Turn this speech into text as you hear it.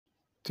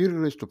3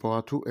 raised to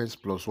power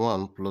 2s plus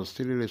 1 plus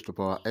 3 raised to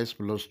power s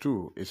plus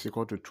 2 is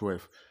equal to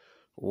 12.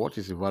 What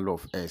is the value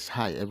of s?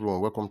 Hi everyone,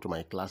 welcome to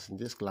my class. In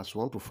this class, we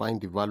want to find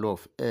the value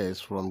of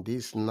s from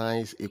this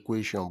nice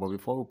equation. But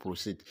before we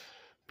proceed,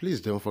 please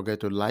don't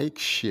forget to like,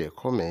 share,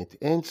 comment,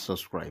 and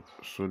subscribe.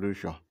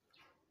 Solution.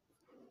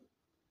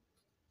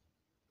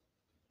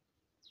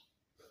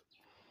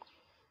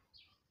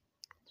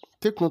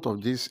 Take note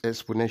of this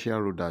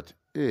exponential rule that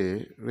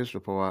a raised to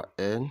power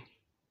n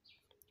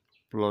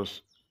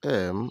plus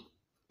m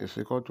is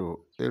equal to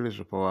a raised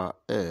to power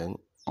n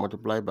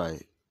multiplied by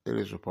a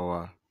raised to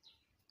power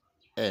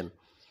m.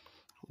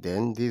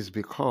 Then this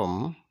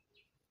become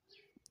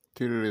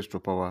 3 raised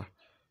to power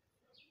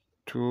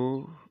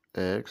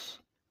 2x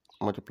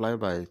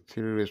multiplied by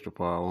 3 raised to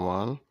power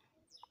 1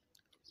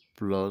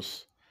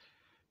 plus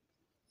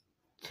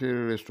 3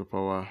 raised to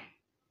power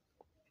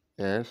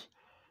s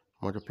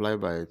multiplied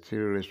by 3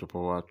 raised to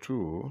power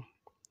 2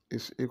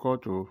 is equal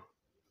to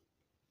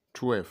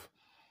 12.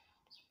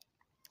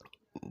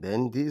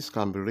 Then this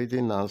can be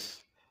written as,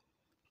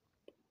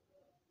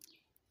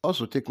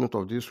 also take note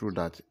of this rule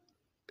that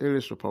a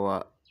raised to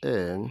power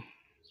n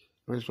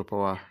raised to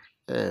power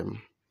m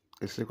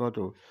is equal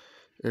to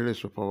a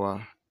raised to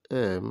power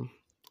m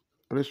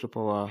raised to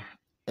power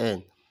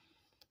n.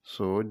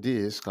 So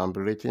this can be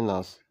written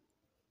as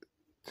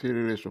 3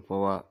 raised to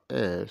power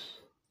s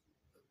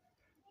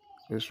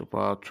raised to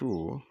power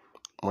 2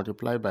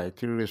 multiplied by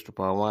 3 raised to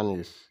power 1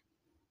 is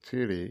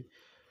 3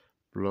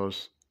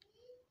 plus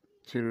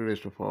 3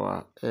 raised to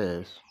power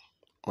s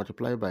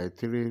multiplied by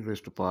 3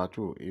 raised to power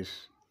 2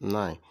 is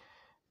 9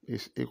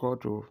 is equal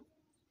to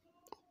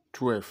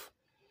 12.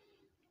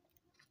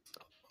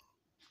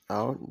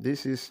 Now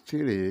this is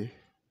 3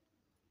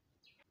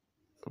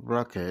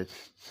 bracket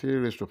 3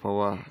 raised to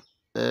power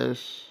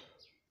s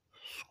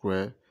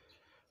square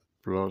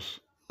plus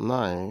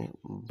 9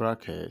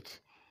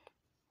 bracket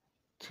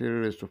 3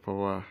 raised to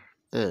power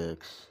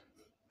x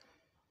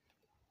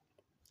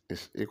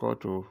is equal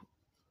to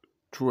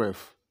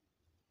 12.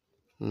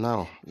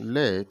 Now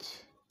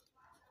let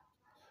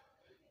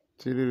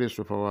 3 raised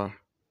to power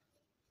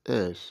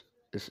s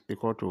is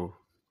equal to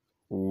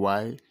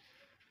y.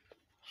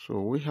 So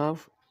we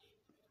have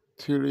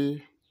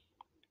 3y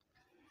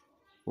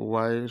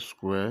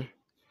square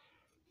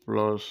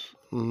plus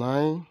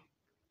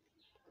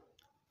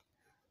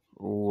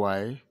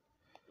 9y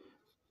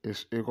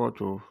is equal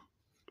to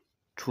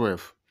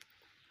 12.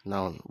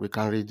 Now we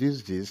can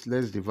reduce this.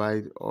 Let's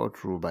divide all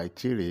through by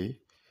 3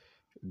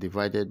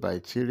 divided by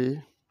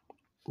 3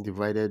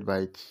 divided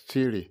by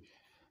 3.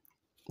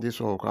 This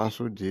one will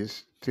cancel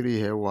this. 3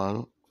 here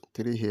 1,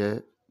 3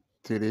 here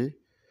 3,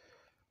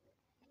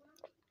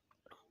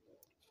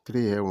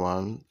 3 here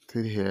 1,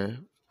 3 here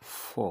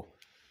 4.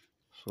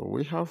 So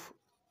we have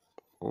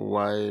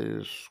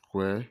y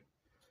square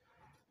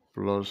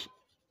plus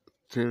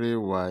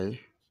 3y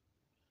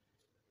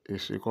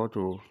is equal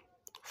to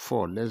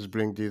 4. Let's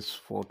bring this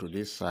 4 to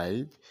this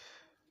side.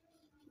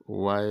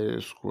 Y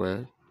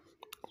square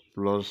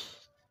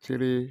plus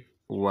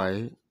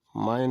 3y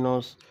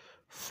minus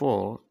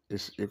 4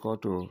 is equal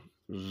to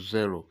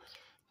 0.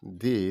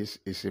 This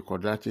is a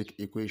quadratic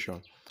equation,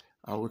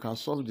 and we can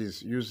solve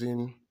this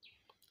using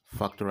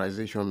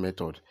factorization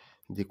method.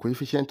 The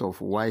coefficient of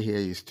y here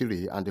is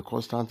 3 and the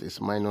constant is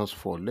minus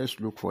 4. Let's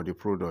look for the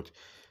product.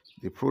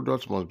 The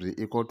product must be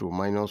equal to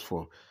minus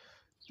 4.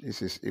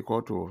 This is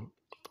equal to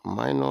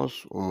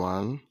minus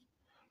 1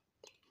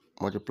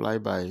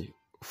 multiplied by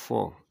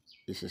 4.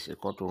 This is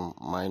equal to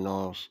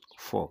minus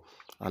 4.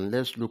 And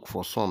let's look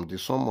for sum. The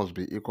sum must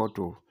be equal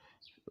to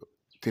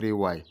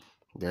 3y.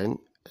 Then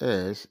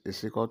s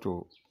is equal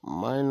to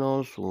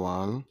minus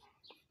 1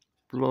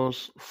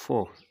 plus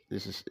 4.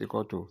 This is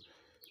equal to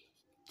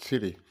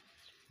 3.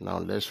 Now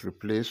let's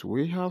replace.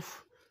 We have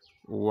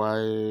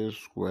y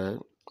square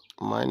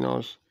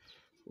minus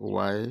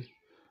y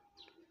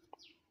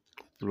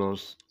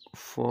plus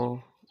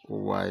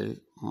 4y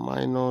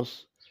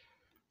minus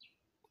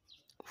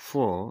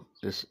 4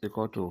 is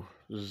equal to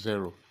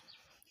 0.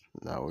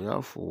 Now we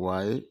have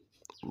y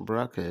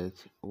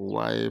bracket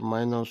y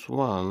minus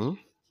 1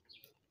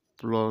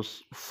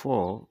 plus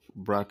 4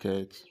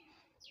 bracket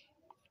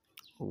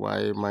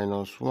y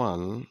minus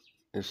 1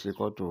 is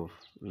equal to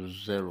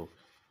 0.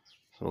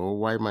 So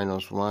y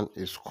minus 1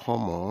 is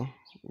common.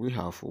 We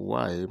have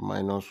y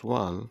minus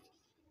 1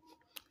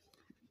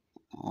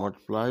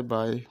 multiplied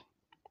by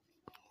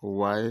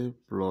y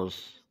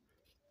plus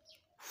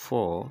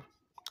 4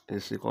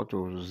 is equal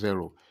to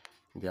 0.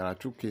 There are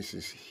two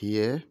cases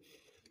here.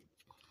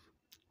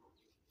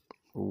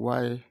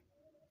 Y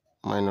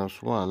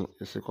minus 1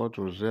 is equal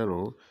to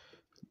 0.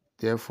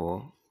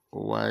 Therefore,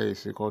 y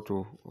is equal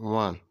to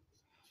 1.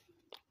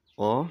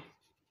 Or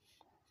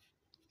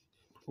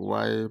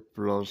y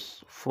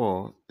plus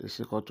 4 is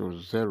equal to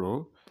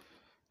 0.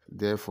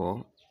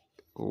 Therefore,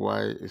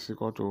 y is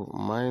equal to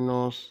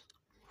minus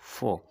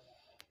 4.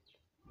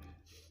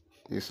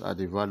 These are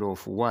the value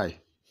of y.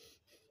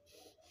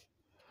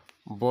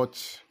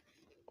 But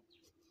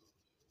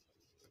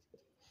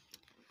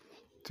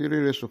 3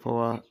 raised to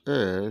power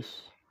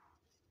s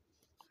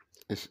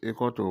is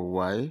equal to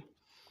y.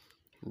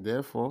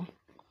 Therefore,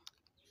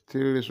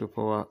 3 raised to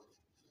power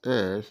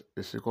s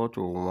is equal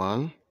to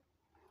 1,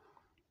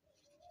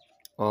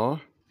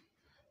 or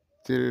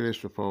 3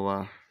 raised to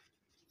power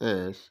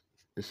s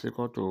is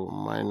equal to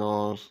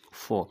minus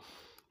 4.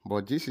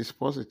 But this is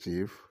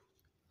positive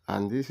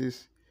and this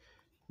is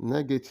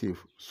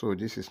negative, so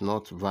this is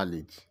not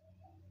valid.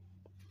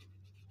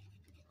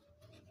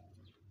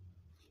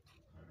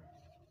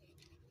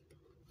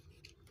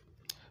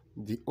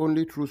 The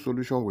only true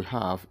solution we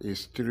have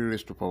is 3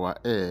 raised to power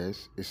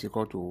s is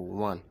equal to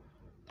 1.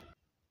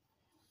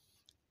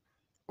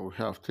 We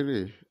have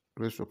 3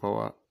 raised to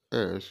power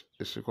s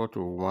is equal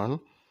to 1.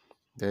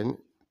 Then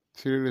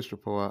 3 raised to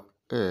power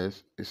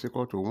s is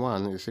equal to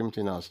 1 is the same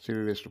thing as 3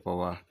 raised to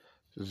power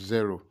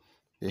 0.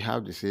 They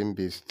have the same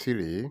base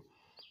 3.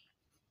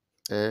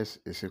 S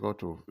is equal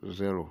to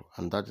 0,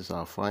 and that is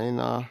our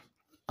final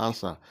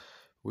answer.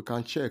 We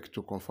can check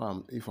to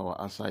confirm if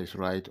our answer is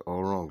right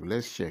or wrong.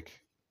 Let's check.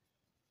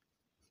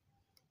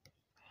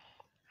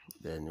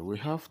 Then we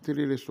have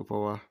 3 raised to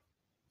power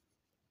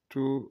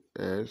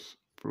 2s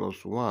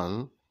plus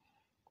 1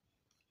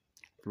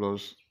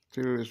 plus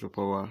 3 raised to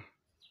power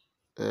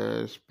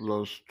s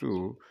plus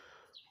 2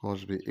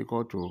 must be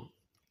equal to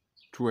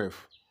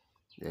 12.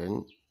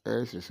 Then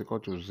s is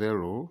equal to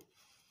 0.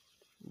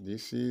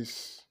 This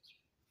is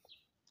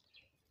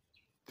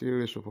 3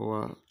 raised to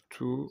power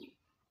 2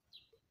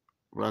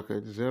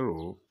 bracket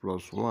 0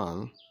 plus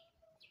 1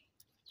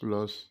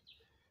 plus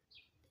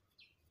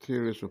 3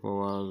 raised to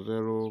power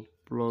 0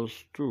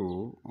 plus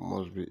 2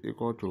 must be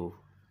equal to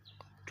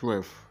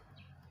 12.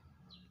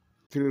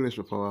 3 raised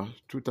to power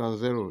 2 times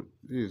 0,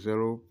 this is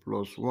 0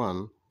 plus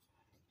 1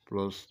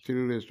 plus 3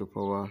 raised to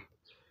power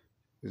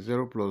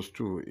 0 plus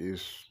 2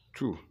 is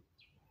 2,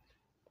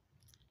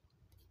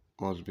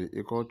 must be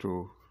equal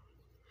to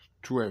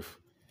 12.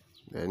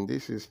 Then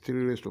this is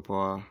 3 raised to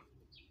power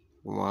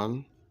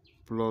 1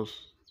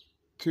 plus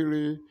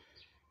 3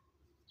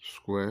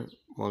 square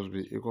must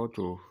be equal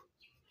to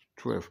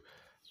 12.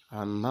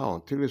 And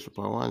now 3 raised to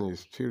power 1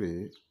 is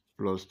 3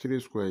 plus 3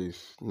 square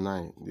is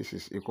 9. This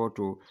is equal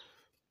to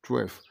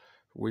 12,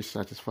 which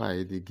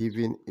satisfy the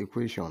given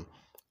equation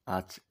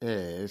at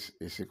s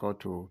is equal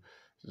to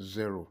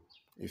 0.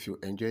 If you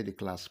enjoyed the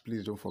class,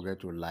 please don't forget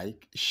to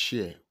like,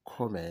 share,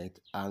 comment,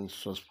 and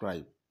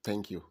subscribe.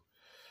 Thank you.